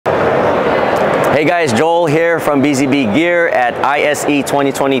Hey guys, Joel here from BZB Gear at ISE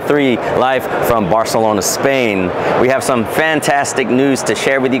 2023, live from Barcelona, Spain. We have some fantastic news to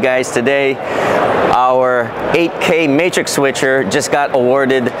share with you guys today. Our 8K matrix switcher just got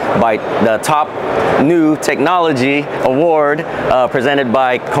awarded by the top new technology award presented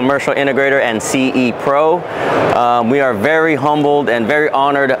by Commercial Integrator and CE Pro. We are very humbled and very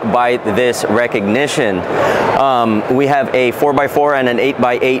honored by this recognition. We have a 4x4 and an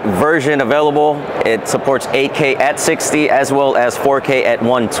 8x8 version available. It supports 8K at 60 as well as 4K at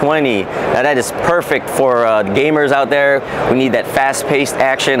 120. Now that is perfect for gamers out there who need that fast-paced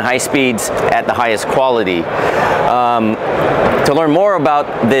action, high speeds at the highest quality. To learn more about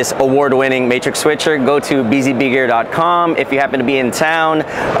this award-winning matrix switcher, go to bzbgear.com. If you happen to be in town,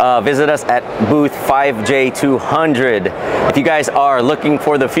 visit us at booth 5J200. If you guys are looking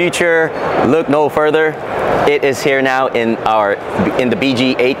for the future, look no further. It is here now in the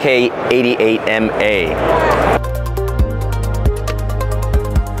BG 8K 88MA.